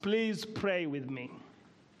Please pray with me.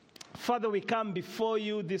 Father, we come before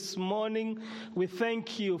you this morning. We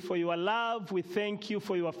thank you for your love. We thank you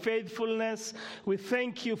for your faithfulness. We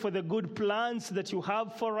thank you for the good plans that you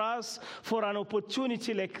have for us, for an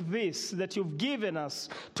opportunity like this that you've given us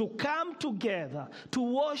to come together, to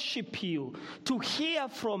worship you, to hear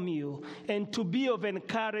from you, and to be of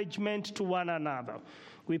encouragement to one another.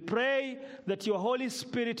 We pray that your Holy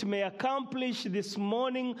Spirit may accomplish this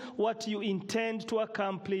morning what you intend to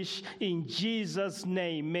accomplish in Jesus'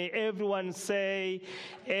 name. May everyone say,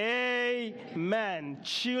 Amen.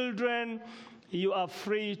 Children, you are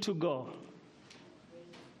free to go.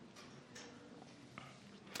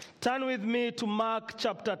 Turn with me to Mark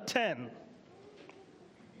chapter 10.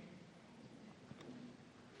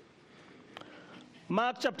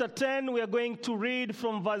 Mark chapter 10, we are going to read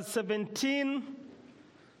from verse 17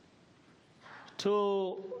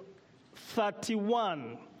 to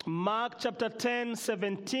 31. Mark chapter 10,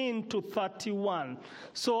 17 to 31.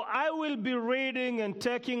 So I will be reading and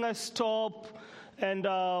taking a stop and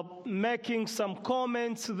making some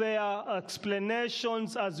comments there,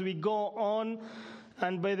 explanations as we go on.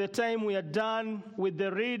 And by the time we are done with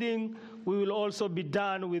the reading, we will also be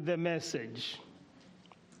done with the message.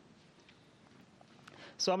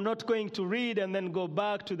 So I'm not going to read and then go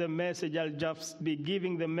back to the message. I'll just be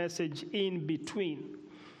giving the message in between.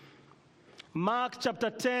 Mark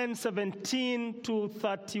chapter 10, 17 to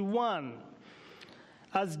 31.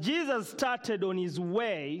 As Jesus started on his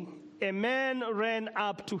way, a man ran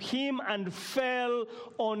up to him and fell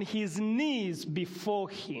on his knees before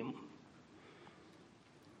him.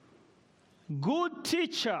 "Good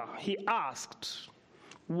teacher," he asked,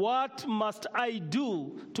 "what must I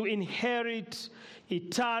do to inherit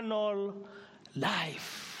eternal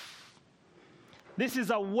life?" This is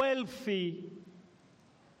a wealthy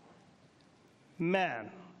man.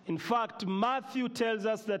 In fact, Matthew tells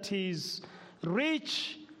us that he's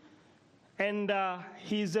rich and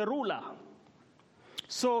he's a ruler.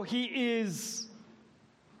 So he is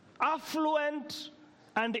affluent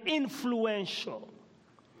and influential.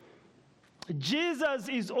 Jesus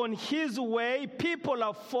is on his way. People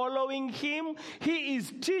are following him. He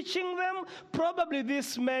is teaching them. Probably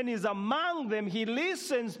this man is among them. He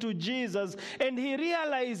listens to Jesus and he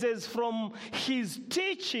realizes from his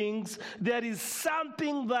teachings there is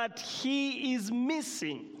something that he is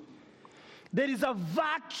missing. There is a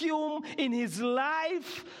vacuum in his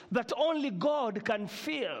life that only God can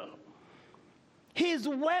fill. He is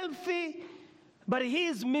wealthy, but he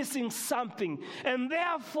is missing something. And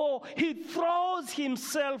therefore, he throws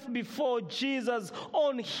himself before Jesus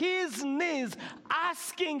on his knees,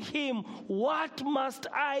 asking him, "What must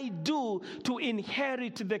I do to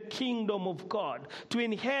inherit the kingdom of God, to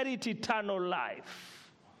inherit eternal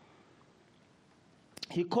life?"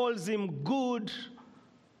 He calls him good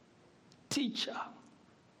teacher.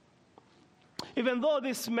 Even though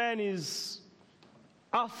this man is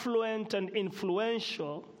affluent and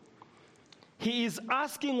influential, he is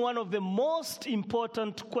asking one of the most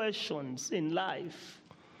important questions in life.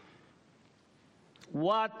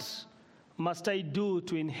 What must I do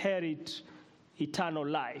to inherit eternal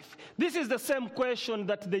life? This is the same question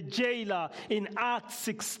that the jailer in Acts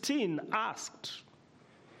 16 asked.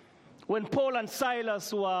 When Paul and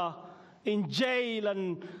Silas were in jail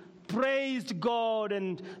and praised God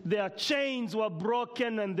and their chains were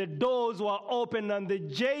broken and the doors were open and the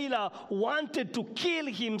jailer wanted to kill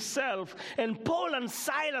himself, and Paul and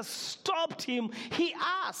Silas stopped him, he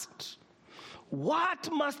asked, "What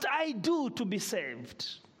must I do to be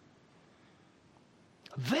saved?"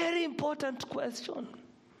 Very important question.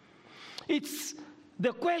 It's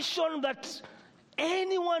the question that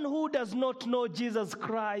anyone who does not know Jesus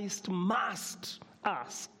Christ must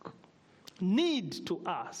ask. Need to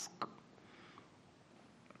ask.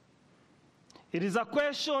 It is a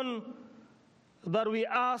question that we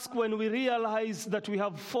ask when we realize that we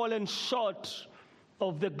have fallen short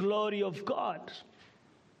of the glory of God.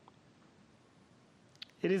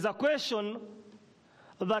 It is a question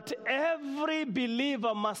that every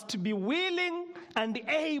believer must be willing and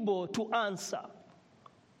able to answer.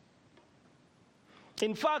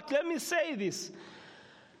 In fact, let me say this.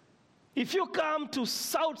 If you come to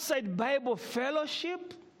Southside Bible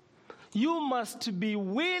Fellowship, you must be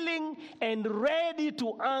willing and ready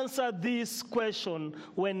to answer this question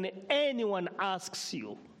when anyone asks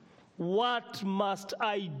you, "What must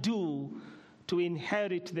I do to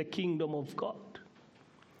inherit the kingdom of God?"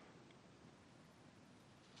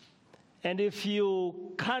 And if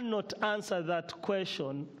you cannot answer that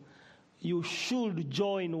question, you should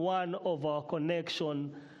join one of our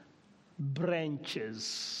connection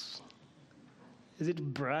branches. Is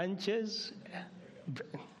it branches?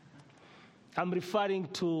 I'm referring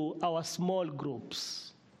to our small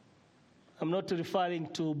groups. I'm not referring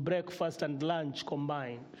to breakfast and lunch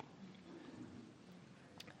combined.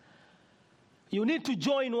 You need to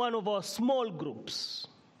join one of our small groups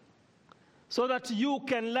so that you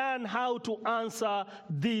can learn how to answer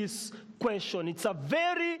this question. It's a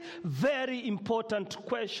very, very important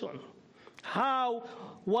question.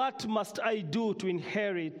 What must I do to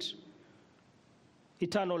inherit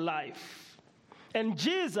eternal life? And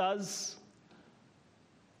Jesus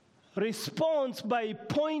responds by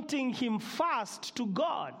pointing him first to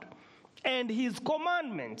God and his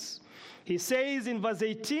commandments. He says in verse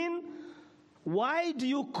 18, "Why do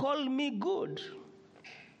you call me good?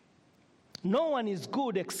 No one is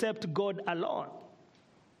good except God alone."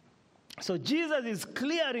 So Jesus is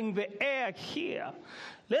clearing the air here.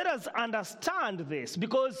 Let us understand this,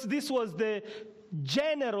 because this was the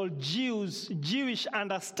general Jewish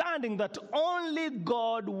understanding that only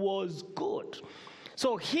God was good.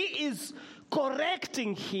 So he is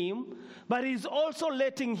correcting him, but he's also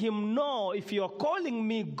letting him know, if you are calling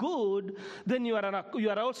me good, then you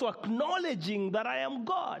are also acknowledging that I am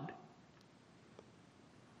God.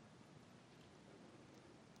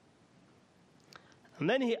 And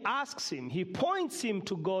then he asks him, he points him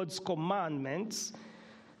to God's commandments.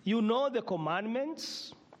 You know the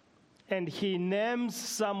commandments. And he names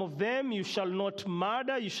some of them. You shall not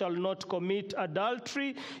murder, you shall not commit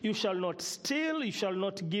adultery, you shall not steal, you shall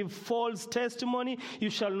not give false testimony, you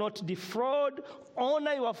shall not defraud,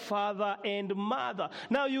 honor your father and mother.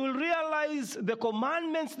 Now you will realize the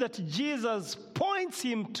commandments that Jesus points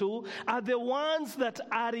him to are the ones that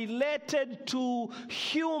are related to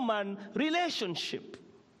human relationship.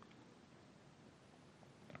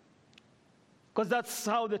 Because that's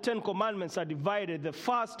how the 10 Commandments are divided. The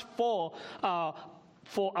first 4 are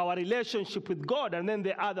for our relationship with God, and then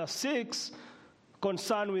the other 6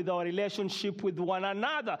 concerned with our relationship with one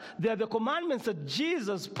another. They are the commandments that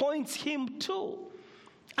Jesus points him to.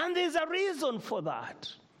 And there's a reason for that.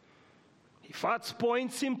 He first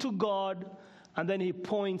points him to God, and then he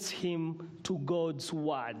points him to God's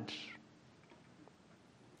word.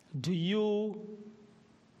 Do you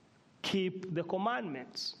keep the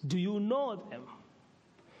commandments? Do you know them?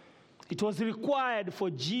 It was required for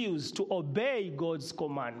Jews to obey God's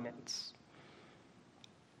commandments.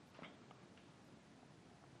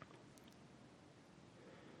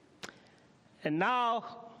 And now,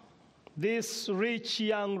 this rich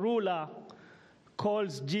young ruler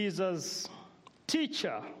calls Jesus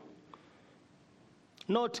teacher.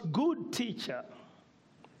 Not good teacher,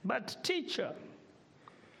 but teacher.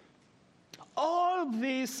 All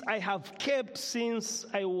this I have kept since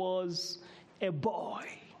I was a boy.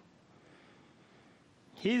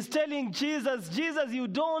 He's telling Jesus, Jesus, you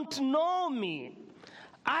don't know me.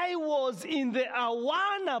 I was in the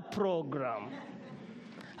Awana program.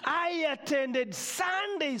 I attended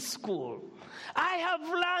Sunday school. I have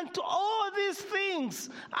learned all these things.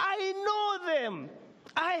 I know them.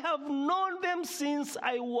 I have known them since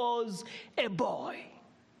I was a boy.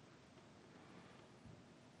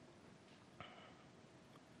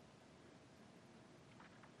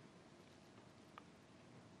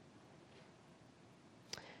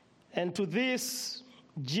 And to this,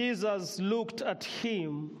 Jesus looked at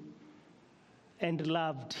him and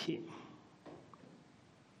loved him.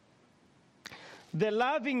 The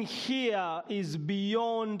loving here is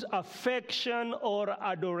beyond affection or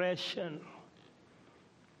adoration.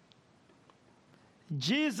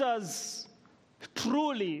 Jesus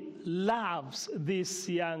truly loves this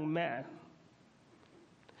young man.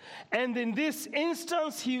 And in this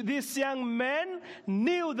instance, this young man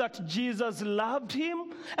knew that Jesus loved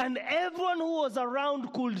him, and everyone who was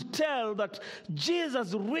around could tell that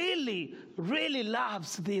Jesus really, really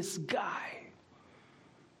loves this guy.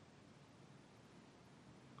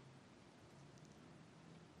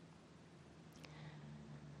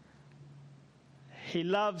 He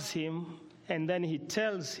loves him, and then he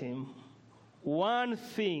tells him, one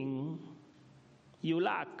thing you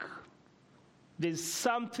lack. There's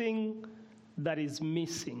something that is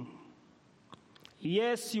missing.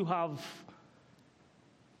 Yes, you have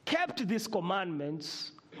kept these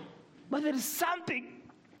commandments, but there is something,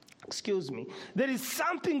 there is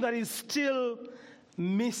something that is still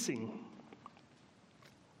missing.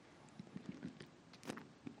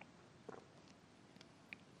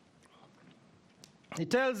 He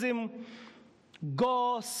tells him,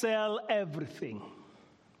 go sell everything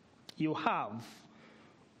you have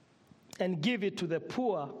and give it to the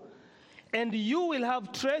poor, and you will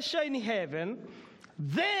have treasure in heaven.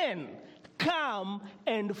 Then come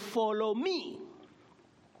and follow me.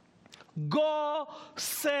 Go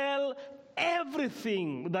sell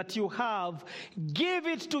everything that you have, give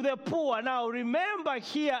it to the poor. Now remember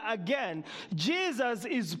here again, Jesus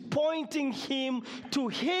is pointing him to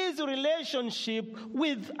his relationship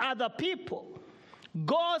with other people.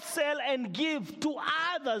 Go sell and give to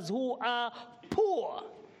others who are poor.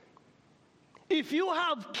 If you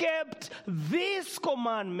have kept these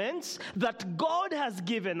commandments that God has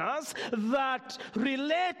given us that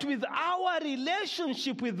relate with our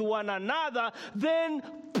relationship with one another, then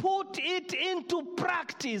put it into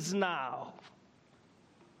practice now.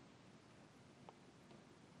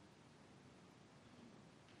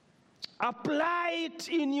 Apply it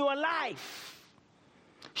in your life.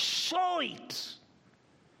 Show it.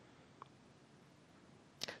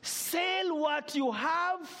 Sell what you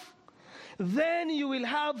have, then you will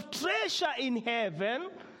have treasure in heaven.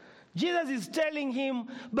 Jesus is telling him,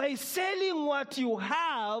 by selling what you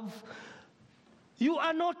have, you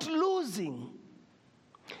are not losing.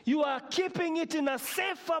 You are keeping it in a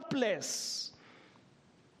safer place.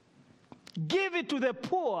 Give it to the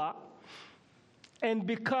poor and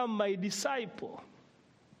become my disciple.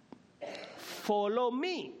 Follow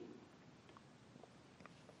me.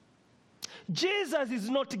 Jesus is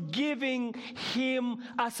not giving him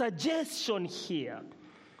a suggestion here.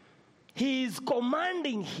 He is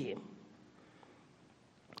commanding him.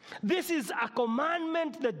 This is a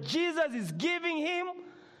commandment that Jesus is giving him,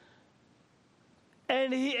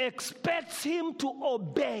 and he expects him to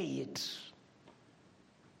obey it.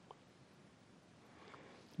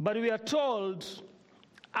 But we are told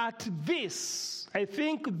at this, I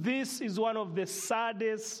think this is one of the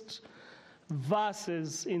saddest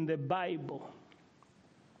verses in the Bible.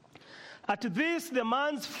 At this, the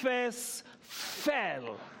man's face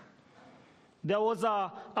fell. There was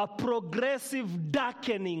a progressive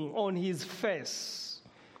darkening on his face.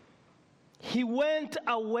 He went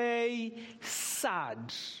away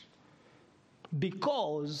sad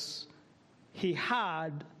because he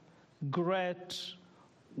had great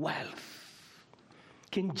wealth.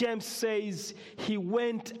 King James says he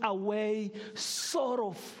went away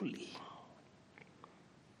sorrowfully,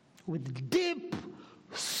 with deep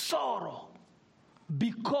sorrow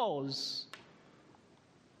because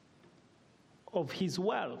of his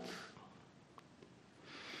wealth.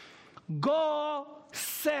 Go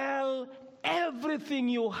sell everything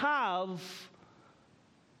you have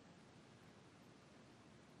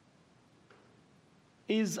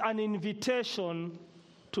is an invitation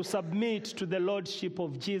to submit to the lordship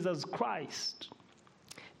of Jesus Christ.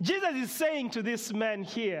 Jesus is saying to this man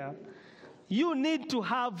here, you need to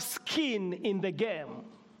have skin in the game.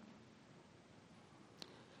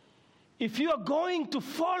 If you are going to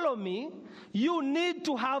follow me, you need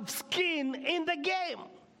to have skin in the game.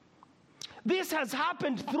 This has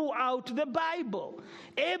happened throughout the Bible.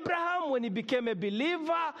 Abraham, when he became a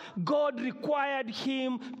believer, God required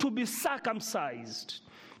him to be circumcised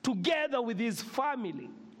together with his family.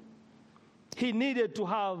 He needed to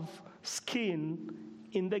have skin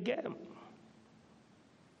in the game.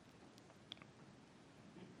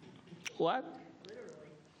 What?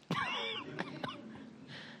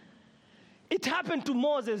 It happened to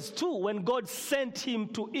Moses too when God sent him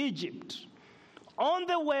to Egypt. On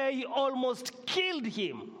the way, he almost killed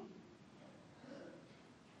him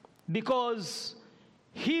because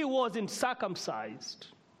he wasn't circumcised.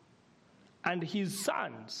 And his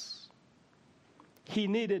sons, he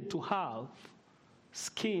needed to have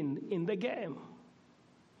skin in the game.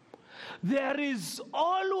 There is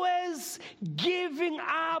always giving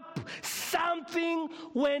up something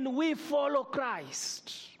when we follow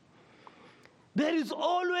Christ. There is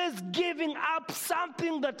always giving up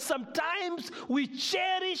something that sometimes we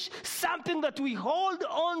cherish, something that we hold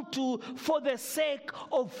on to for the sake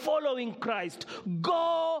of following Christ.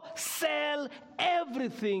 Go sell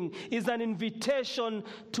everything is an invitation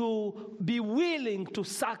to be willing to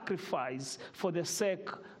sacrifice for the sake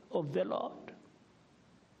of the Lord.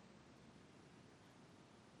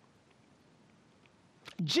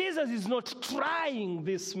 Jesus is not trying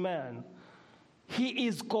this man. He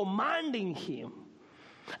is commanding him.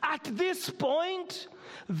 At this point,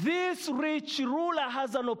 this rich ruler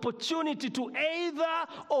has an opportunity to either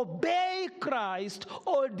obey Christ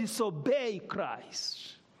or disobey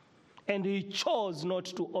Christ. And he chose not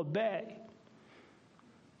to obey.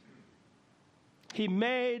 He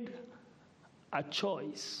made a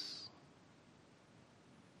choice.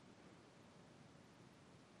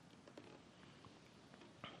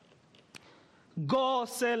 Go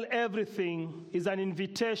sell everything is an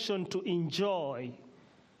invitation to enjoy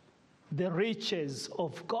the riches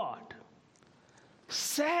of God.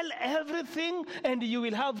 Sell everything and you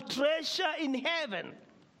will have treasure in heaven.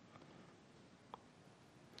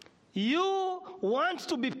 You want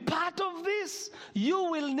to be part of this? You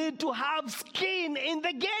will need to have skin in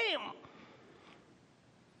the game.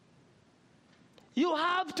 You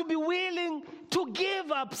have to be willing to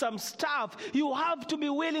give up some stuff. You have to be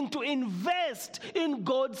willing to invest in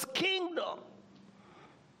God's kingdom.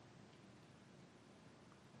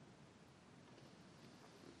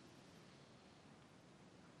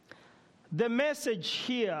 The message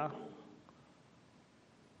here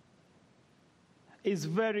is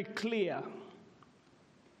very clear.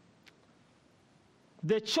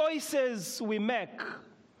 The choices we make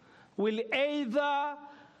will either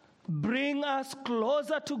bring us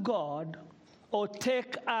closer to God or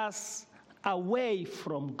take us away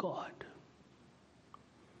from God.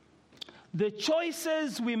 The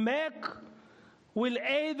choices we make will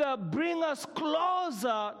either bring us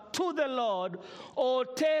closer to the Lord or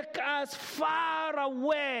take us far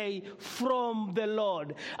away from the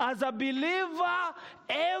Lord. As a believer,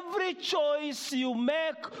 every choice you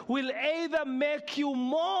make will either make you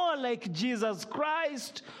more like Jesus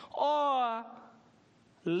Christ or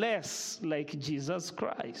less like Jesus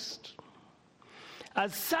Christ.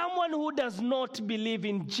 As someone who does not believe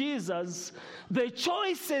in Jesus, the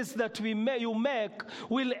choices that you make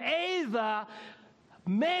will either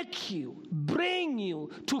bring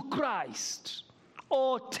you to Christ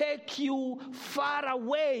or take you far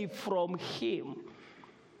away from Him.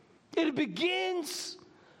 It begins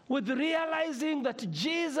with realizing that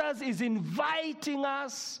Jesus is inviting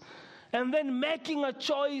us and then making a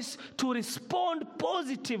choice to respond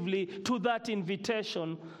positively to that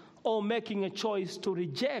invitation, or making a choice to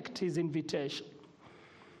reject His invitation.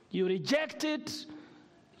 You reject it,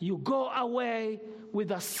 you go away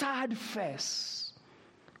with a sad face,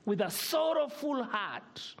 with a sorrowful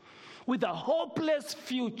heart, with a hopeless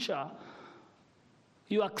future.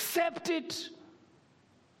 You accept it,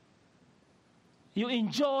 you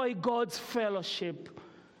enjoy God's fellowship,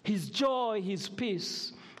 His joy, His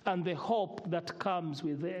peace, and the hope that comes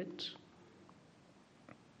with it.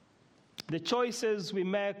 The choices we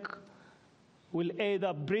make will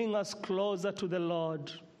either bring us closer to the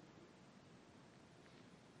Lord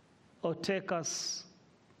or take us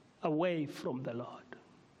away from the Lord.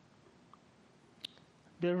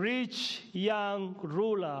 The rich young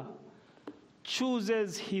ruler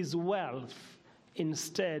chooses his wealth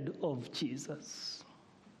instead of Jesus.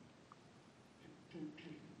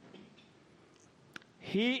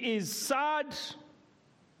 He is sad,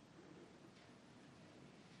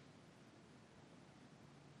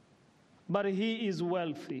 but he is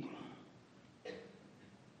wealthy.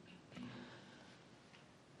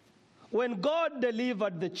 When God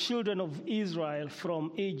delivered the children of Israel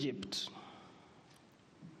from Egypt,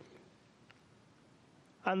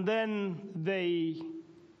 and then they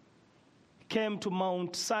came to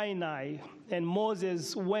Mount Sinai, and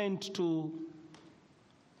Moses went to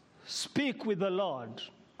speak with the Lord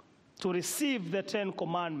to receive the 10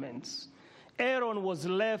 Commandments, Aaron was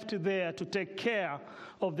left there to take care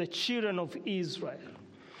of the children of Israel.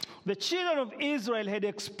 The children of Israel had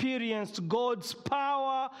experienced God's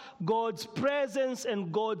power, God's presence,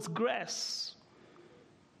 and God's grace.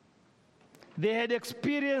 They had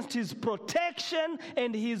experienced His protection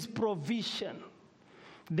and His provision.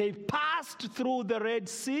 They passed through the Red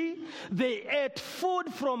Sea. They ate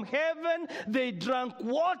food from heaven. They drank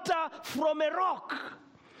water from a rock.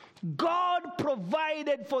 God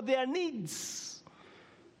provided for their needs.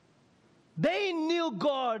 They knew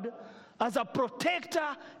God as a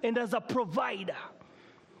protector and as a provider.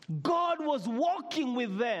 God was walking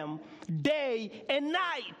with them day and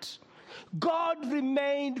night. God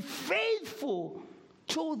remained faithful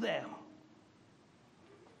to them.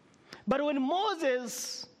 But when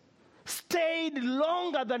Moses stayed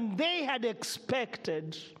longer than they had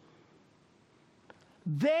expected,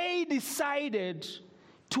 they decided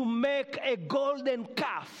to make a golden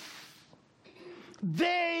calf.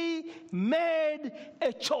 They made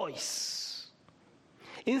a choice.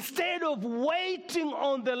 Instead of waiting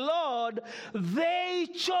on the Lord, they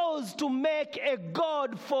chose to make a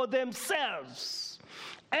god for themselves.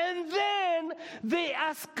 And then they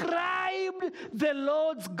ascribed the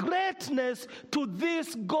Lord's greatness to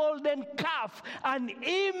this golden calf, an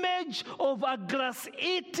image of a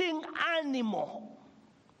grass-eating animal.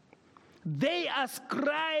 They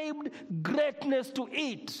ascribed greatness to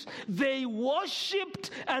it. They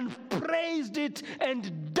worshipped and praised it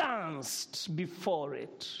and danced before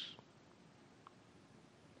it.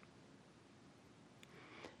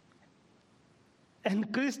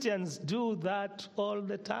 And Christians do that all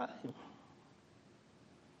the time.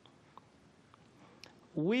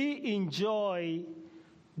 We enjoy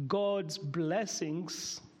God's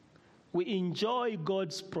blessings We enjoy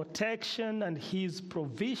God's protection and His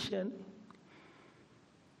provision.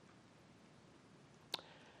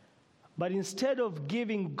 But instead of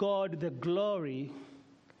giving God the glory,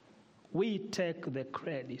 we take the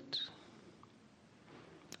credit.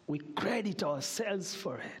 We credit ourselves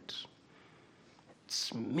for it.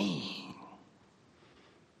 It's me.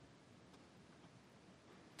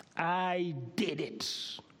 I did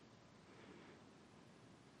it.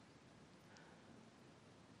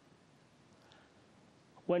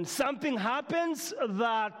 When something happens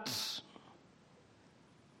that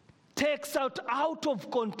takes us out of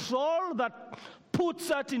control, that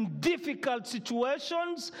puts us in difficult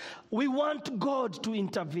situations, we want God to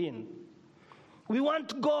intervene. We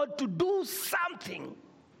want God to do something.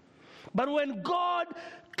 But when God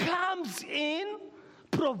comes in,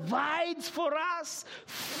 provides for us,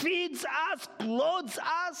 feeds us, clothes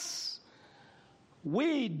us,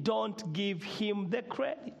 we don't give Him the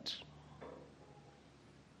credit.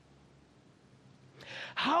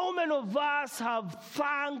 How many of us have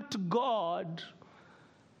thanked God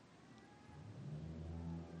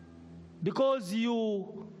because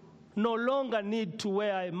you no longer need to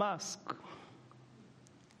wear a mask?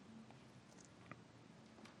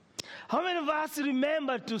 How many of us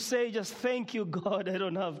remember to say, just thank you, God, I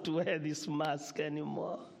don't have to wear this mask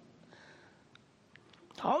anymore?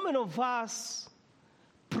 How many of us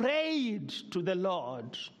prayed to the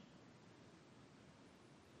Lord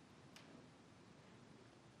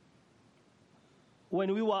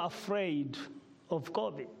when we were afraid of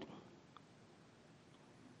COVID?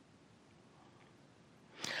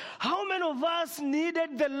 How many of us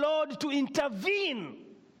needed the Lord to intervene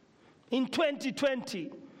in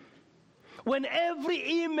 2020 when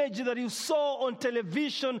every image that you saw on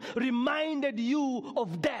television reminded you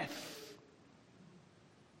of death?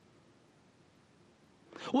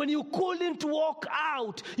 When you couldn't walk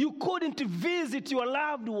out, you couldn't visit your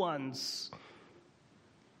loved ones.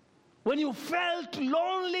 When you felt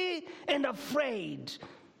lonely and afraid,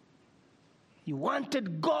 you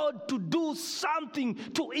wanted God to do something,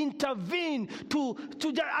 to intervene, to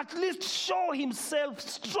at least show Himself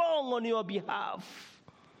strong on your behalf.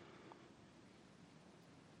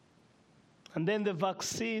 And then the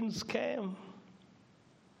vaccines came,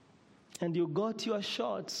 and you got your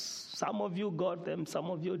shots. Some of you got them, some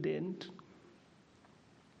of you didn't.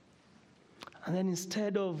 And then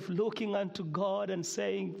instead of looking unto God and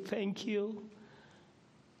saying, thank you,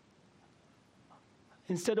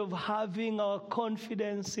 instead of having our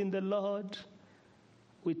confidence in the Lord,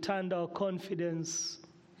 we turned our confidence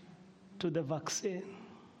to the vaccine.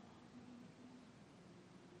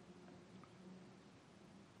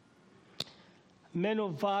 Many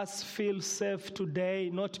of us feel safe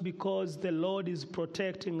today, not because the Lord is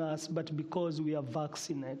protecting us, but because we are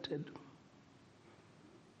vaccinated.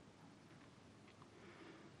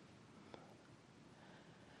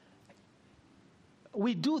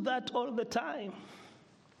 We do that all the time.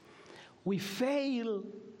 We fail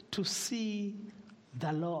to see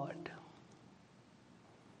the Lord.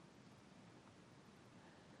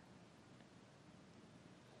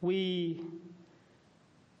 We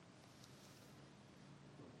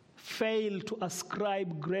fail to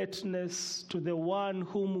ascribe greatness to the one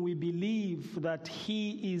whom we believe that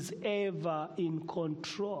He is ever in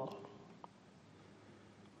control.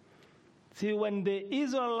 See, when the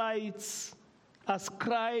Israelites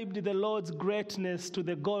ascribed the Lord's greatness to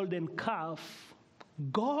the golden calf,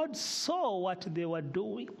 God saw what they were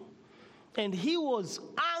doing, and He was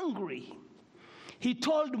angry. He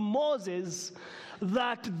told Moses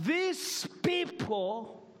that these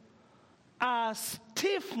people are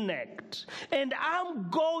stiff-necked, and I'm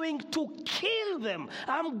going to kill them.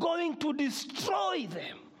 I'm going to destroy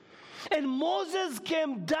them. And Moses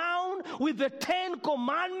came down with the 10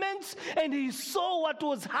 Commandments, and he saw what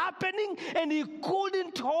was happening, and he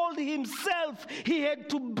couldn't hold himself. He had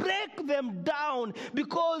to break them down,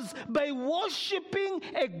 because by worshiping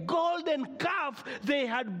a golden calf, they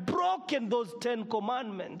had broken those 10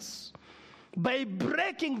 Commandments. By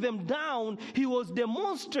breaking them down, he was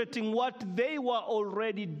demonstrating what they were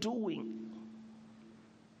already doing.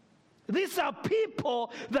 These are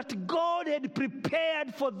people that God had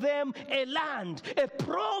prepared for them a land, a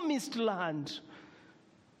promised land.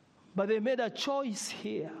 But they made a choice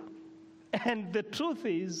here. And the truth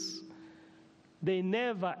is, they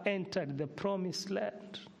never entered the promised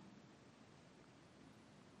land.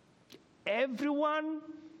 Everyone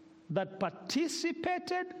that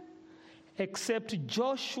participated, except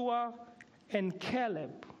Joshua and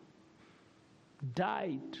Caleb,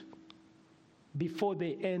 died before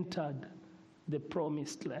they entered the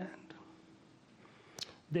promised land.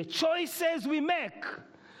 The choices we make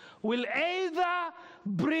will either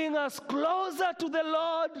bring us closer to the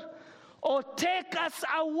Lord or take us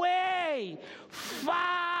away,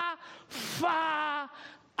 far, far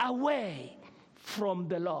away from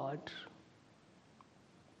the Lord.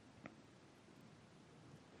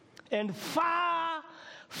 And far,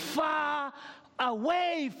 far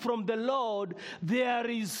away from the Lord, there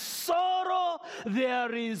is sorrow,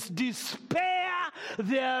 there is despair,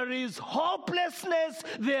 there is hopelessness,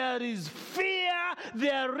 there is fear,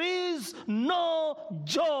 there is no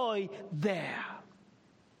joy there.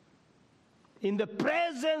 In the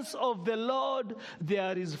presence of the Lord,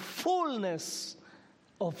 there is fullness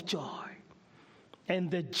of joy. And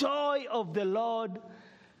the joy of the Lord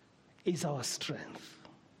is our strength.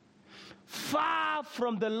 Far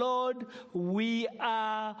from the Lord, we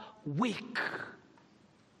are weak.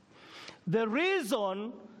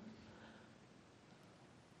 One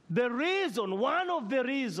of the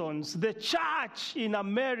reasons the church in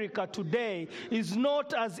America today is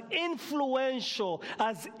not as influential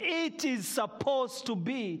as it is supposed to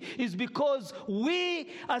be is because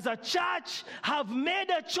we as a church have made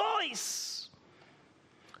a choice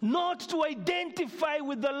not to identify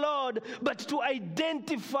with the Lord, but to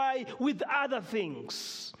identify with other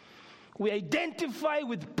things. We identify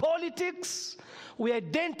with politics. We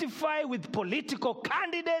identify with political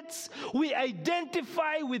candidates. We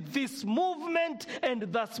identify with this movement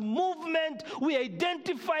and that movement. We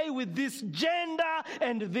identify with this gender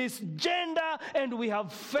and this gender, and we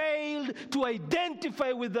have failed to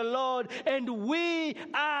identify with the Lord, and we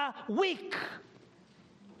are weak.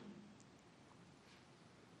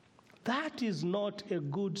 That is not a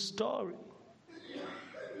good story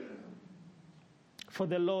for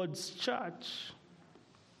the Lord's church.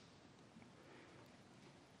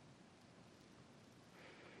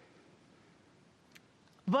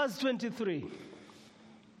 Verse 23.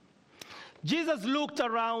 Jesus looked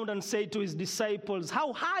around and said to his disciples,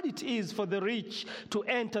 how hard it is for the rich to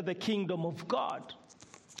enter the kingdom of God.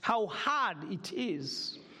 How hard it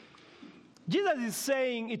is. Jesus is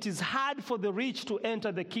saying it is hard for the rich to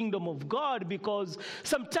enter the kingdom of God because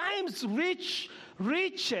sometimes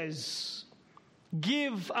riches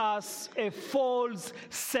give us a false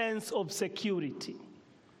sense of security.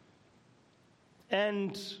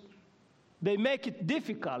 And they make it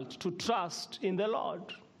difficult to trust in the Lord.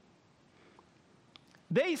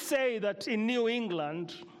 They say that in New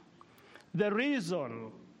England, the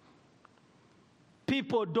reason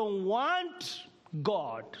people don't want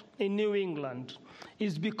God in New England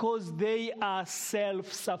is because they are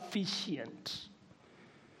self-sufficient.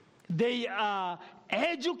 They are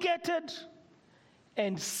educated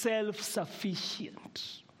and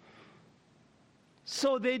self-sufficient.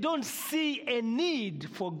 So they don't see a need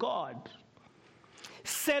for God.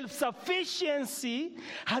 Self-sufficiency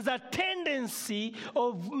has a tendency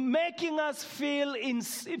of making us feel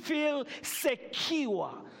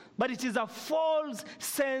secure. But it is a false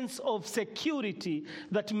sense of security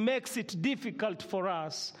that makes it difficult for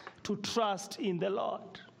us to trust in the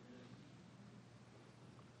Lord.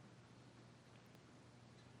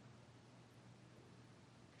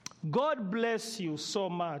 God bless you so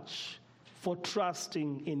much for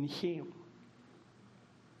trusting in Him.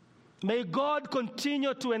 May God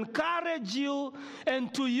continue to encourage you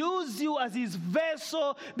and to use you as His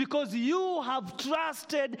vessel because you have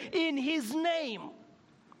trusted in His name.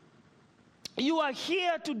 You are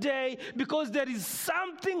here today because there is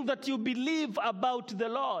something that you believe about the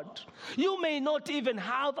Lord. You may not even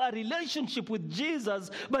have a relationship with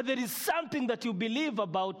Jesus, but there is something that you believe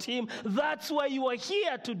about Him. That's why you are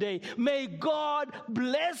here today. May God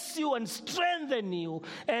bless you and strengthen you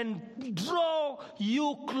and draw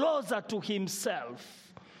you closer to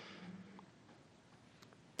Himself.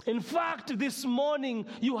 In fact, this morning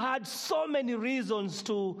you had so many reasons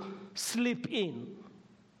to sleep in.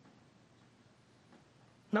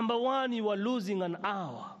 Number one, you are losing an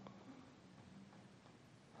hour.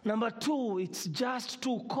 Number two, it's just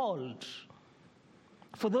too cold.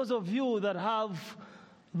 For those of you that have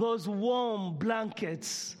those warm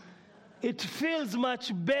blankets, it feels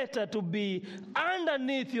much better to be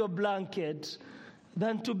underneath your blanket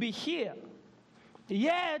than to be here.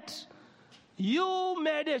 Yet, you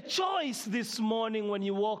made a choice this morning when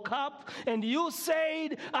you woke up and you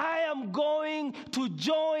said, I am going to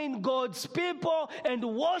join God's people and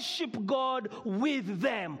worship God with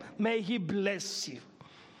them. May He bless you.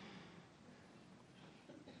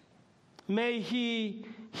 May He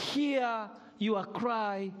hear your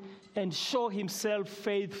cry and show Himself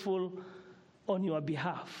faithful on your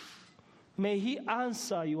behalf. May He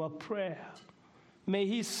answer your prayer. May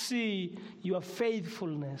He see your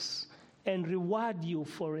faithfulness and reward you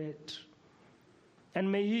for it.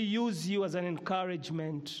 And may He use you as an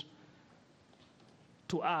encouragement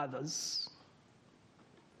to others.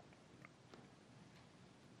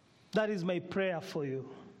 That is my prayer for you.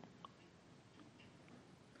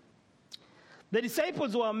 The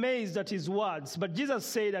disciples were amazed at His words, but Jesus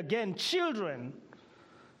said again, "Children,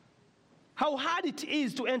 how hard it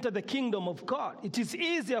is to enter the kingdom of God. It is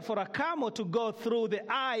easier for a camel to go through the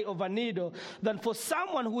eye of a needle than for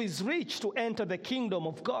someone who is rich to enter the kingdom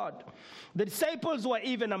of God." The disciples were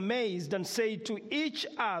even amazed and said to each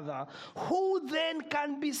other, "Who then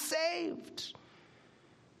can be saved?"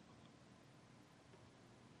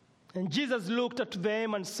 And Jesus looked at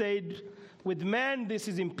them and said, "With men this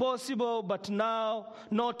is impossible, but now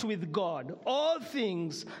not with God. All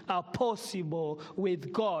things are possible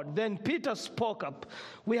with God." Then Peter spoke up.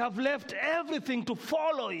 "We have left everything to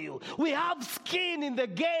follow you. We have skin in the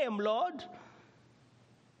game, Lord.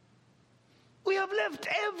 We have left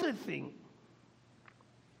everything."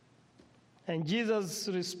 And Jesus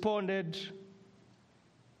responded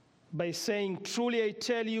by saying, "Truly I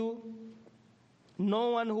tell you,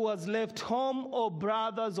 no one who has left home or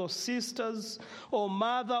brothers or sisters or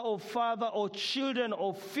mother or father or children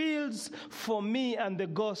or fields for me and the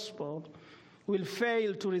gospel will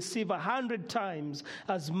fail to receive 100 times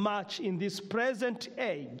as much in this present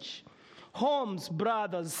age. Homes,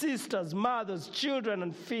 brothers, sisters, mothers, children,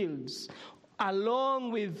 and fields,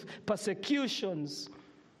 along with persecutions,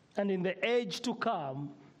 and in the age to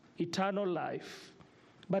come, eternal life.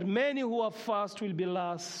 But many who are first will be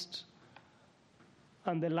last,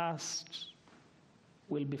 and the last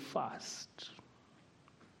will be first."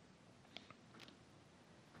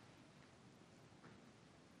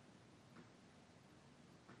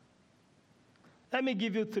 Let me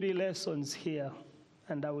give you 3 lessons here,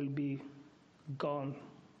 and I will be gone.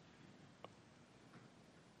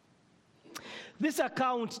 This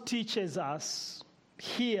account teaches us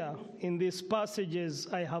here in these passages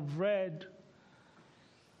I have read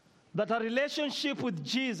that a relationship with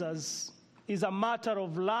Jesus is a matter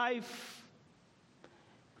of life.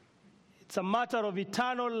 It's a matter of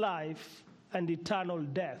eternal life and eternal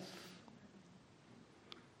death.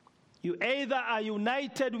 You either are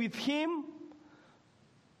united with Him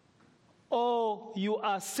or you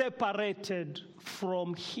are separated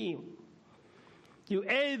from Him. You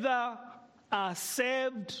either are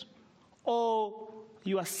saved or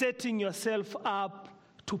you are setting yourself up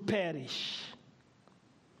to perish.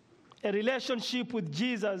 A relationship with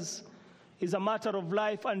Jesus is a matter of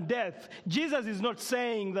life and death. Jesus is not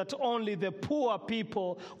saying that only the poor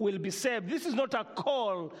people will be saved. This is not a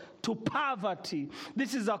call to poverty.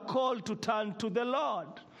 This is a call to turn to the Lord.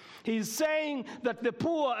 He's saying that the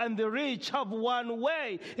poor and the rich have one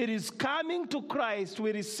way. It is coming to Christ.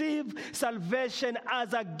 We receive salvation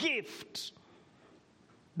as a gift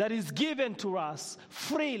that is given to us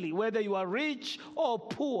freely, whether you are rich or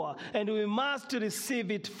poor, and we must receive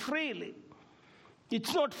it freely.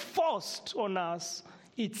 It's not forced on us,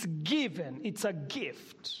 it's given, it's a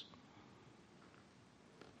gift.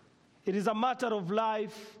 It is a matter of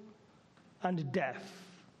life and death.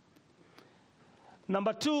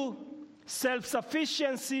 Number 2,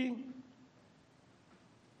 self-sufficiency.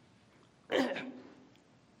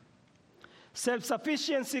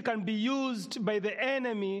 Self-sufficiency can be used by the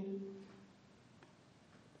enemy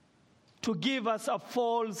to give us a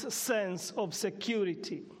false sense of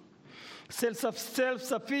security.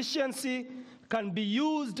 Self-sufficiency can be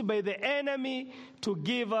used by the enemy to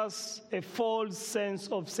give us a false sense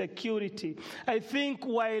of security. I think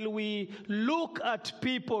while we look at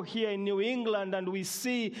people here in New England and we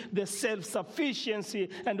see the self-sufficiency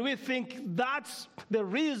and we think that's the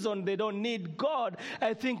reason they don't need God,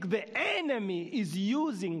 I think the enemy is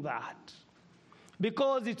using that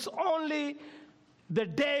because it's only the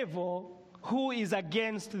devil who is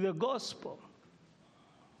against the gospel.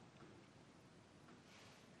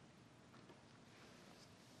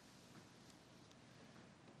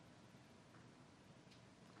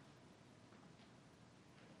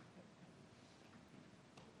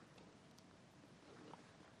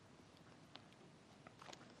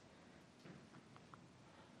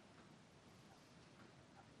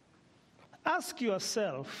 Ask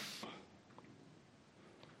yourself,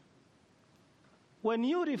 when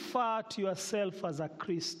you refer to yourself as a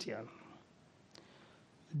Christian,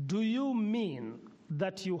 do you mean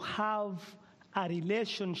that you have a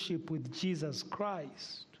relationship with Jesus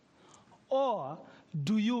Christ? Or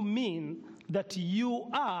do you mean that you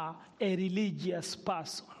are a religious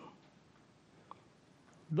person?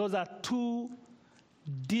 Those are 2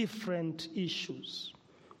 different issues.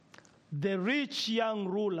 The rich young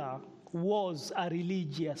ruler was a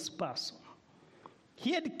religious person.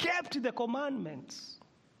 He had kept the commandments.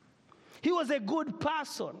 He was a good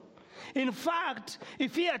person. In fact,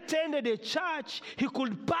 if he attended a church, he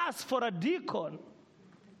could pass for a deacon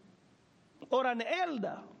or an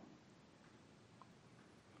elder.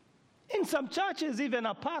 In some churches, even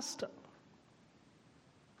a pastor.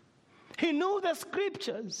 He knew the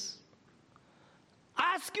scriptures.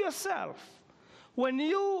 Ask yourself, when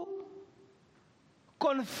you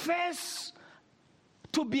confess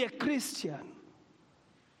to be a Christian,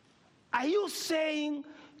 are you saying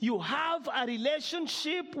you have a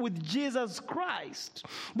relationship with Jesus Christ,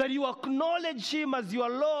 that you acknowledge him as your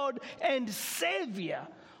Lord and Savior?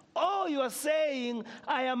 Or you are saying,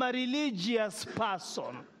 I am a religious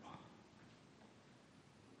person?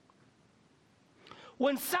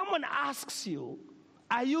 When someone asks you,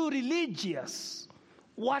 are you religious?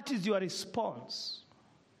 What is your response?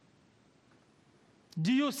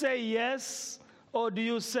 Do you say yes, or do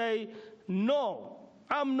you say, no,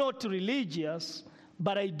 I'm not religious,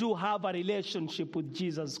 but I do have a relationship with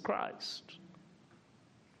Jesus Christ?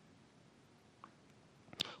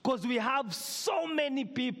 Because we have so many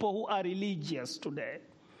people who are religious today.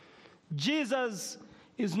 Jesus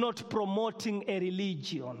is not promoting a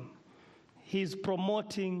religion. He's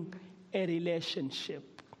promoting a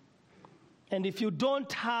relationship. And if you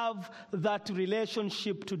don't have that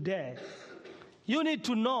relationship today, you need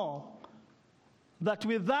to know that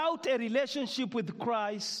without a relationship with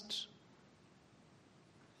Christ,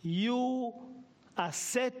 you are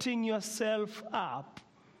setting yourself up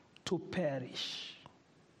to perish.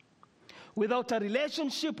 Without a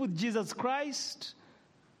relationship with Jesus Christ,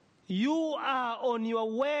 you are on your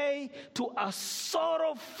way to a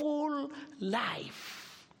sorrowful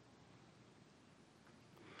life.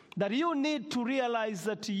 That you need to realize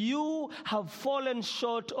that you have fallen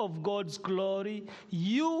short of God's glory.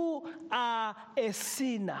 You are a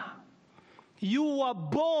sinner. You were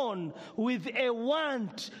born with a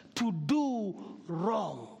want to do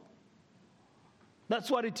wrong. That's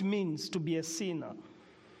what it means to be a sinner.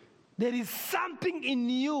 There is something in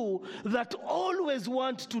you that always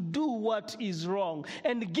wants to do what is wrong.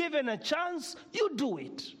 And given a chance, you do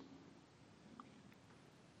it.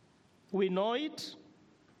 We know it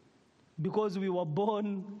because we were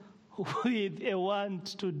born with a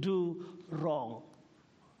want to do wrong.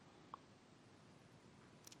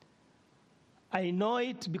 I know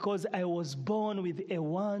it because I was born with a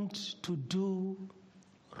want to do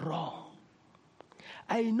wrong.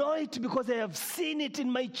 I know it because I have seen it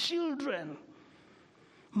in my children.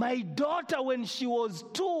 My daughter, when she was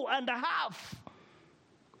 2.5,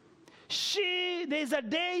 there's a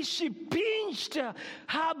day she pinched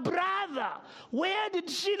her brother. Where did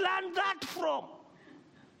she learn that from?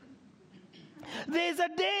 There's a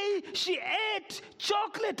day she ate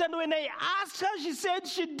chocolate, and when I asked her, she said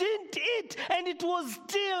she didn't eat, and it was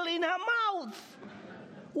still in her mouth.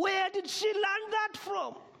 Where did she learn that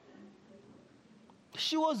from?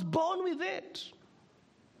 She was born with it.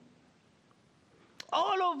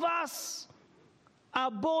 All of us are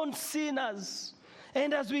born sinners.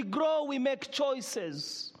 And as we grow, we make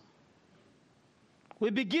choices. We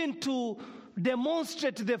begin to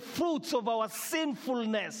demonstrate the fruits of our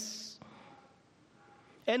sinfulness.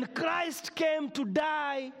 And Christ came to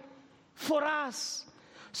die for us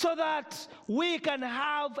so that we can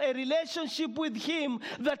have a relationship with him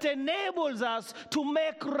that enables us to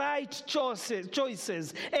make right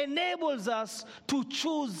choices, enables us to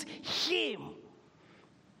choose him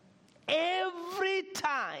every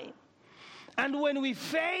time. And when we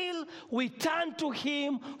fail, we turn to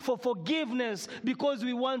him for forgiveness because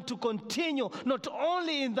we want to continue not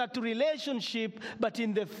only in that relationship, but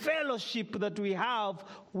in the fellowship that we have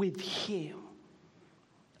with him.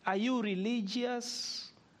 Are you religious?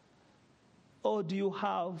 Or do you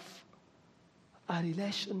have a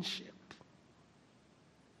relationship?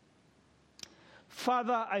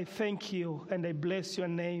 Father, I thank you and I bless your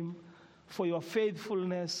name for your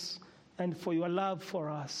faithfulness and for your love for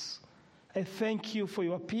us. I thank you for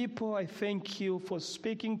your people. I thank you for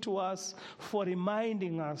speaking to us, for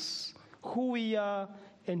reminding us who we are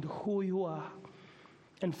and who you are.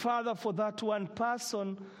 And Father, for that one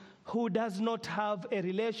person who does not have a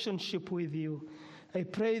relationship with you, I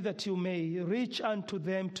pray that you may reach unto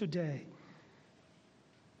them today.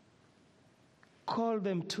 Call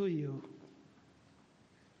them to you.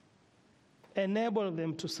 Enable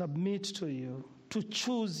them to submit to you, to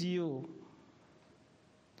choose you,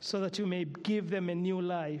 so that you may give them a new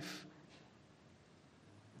life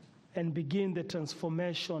and begin the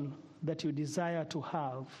transformation that you desire to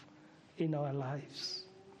have in our lives.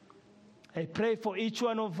 I pray for each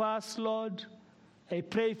one of us, Lord. I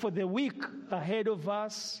pray for the week ahead of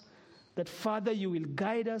us, that, Father, you will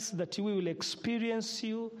guide us, that we will experience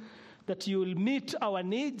you, that you will meet our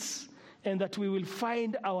needs, and that we will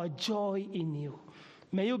find our joy in you.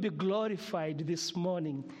 May you be glorified this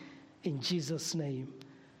morning. In Jesus' name,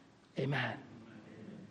 amen.